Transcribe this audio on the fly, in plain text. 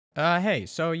Hey,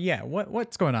 so yeah,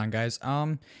 what's going on, guys?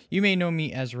 You may know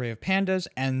me as Rayofpandas,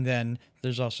 and then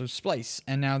there's also Splice.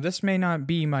 And now this may not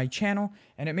be my channel,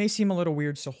 and it may seem a little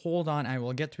weird, so hold on, I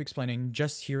will get to explaining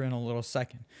just here in a little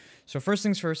second. So first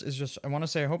things first is just, I want to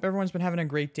say I hope everyone's been having a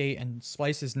great day, and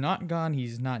Splice is not gone,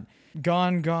 he's not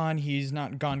gone, he's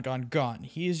not gone.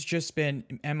 He's just been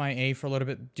MIA for a little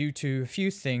bit due to a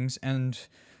few things, and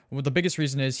well, the biggest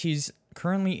reason is he's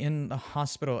currently in the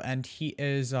hospital, and he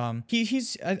is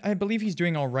I believe he's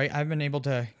doing all right. I've been able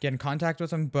to get in contact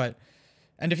with him, but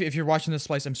and if you're watching this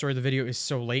Splice, I'm sorry the video is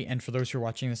so late, and for those who are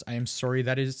watching this, I am sorry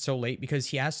that is so late because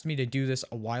he asked me to do this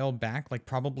a while back, like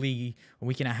probably a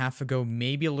week and a half ago,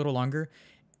 maybe a little longer.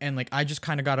 And like I just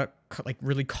kind of got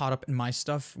really caught up in my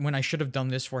stuff when I should have done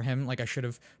this for him. Like I should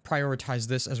have prioritized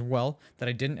this as well, that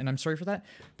I didn't, and I'm sorry for that.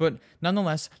 But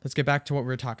nonetheless, let's get back to what we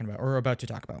were talking about, or about to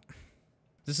talk about.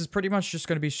 This is pretty much just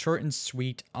going to be short and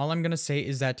sweet. All I'm going to say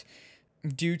is that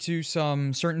due to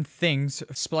some certain things,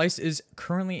 Splice is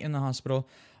currently in the hospital.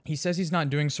 He says he's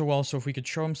not doing so well, so if we could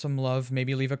show him some love,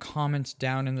 maybe leave a comment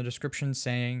down in the description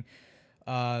saying,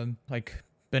 like,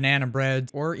 banana bread,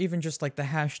 or even just like the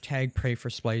hashtag pray for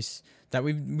Splice that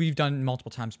we've done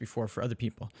multiple times before for other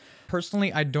people.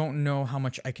 Personally, I don't know how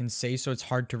much I can say, so it's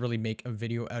hard to really make a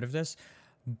video out of this,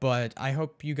 but I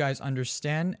hope you guys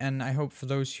understand, and I hope for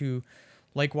those who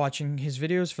like watching his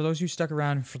videos, for those who stuck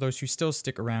around, for those who still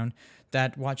stick around,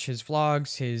 that watch his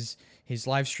vlogs, his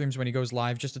live streams when he goes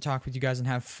live, just to talk with you guys and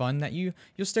have fun, that you'll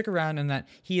stick around, and that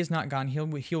he is not gone. He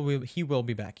will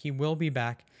be back. He will be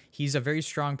back. He's a very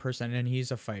strong person, and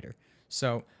he's a fighter.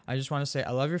 So I just want to say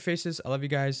I love your faces, I love you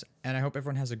guys, and I hope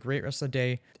everyone has a great rest of the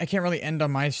day. I can't really end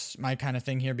on my kind of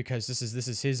thing here because this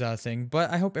is his thing, but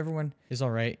I hope everyone is all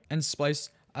right. And Splice,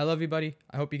 I love you, buddy.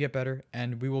 I hope you get better,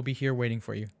 and we will be here waiting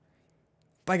for you.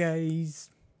 Bye, guys.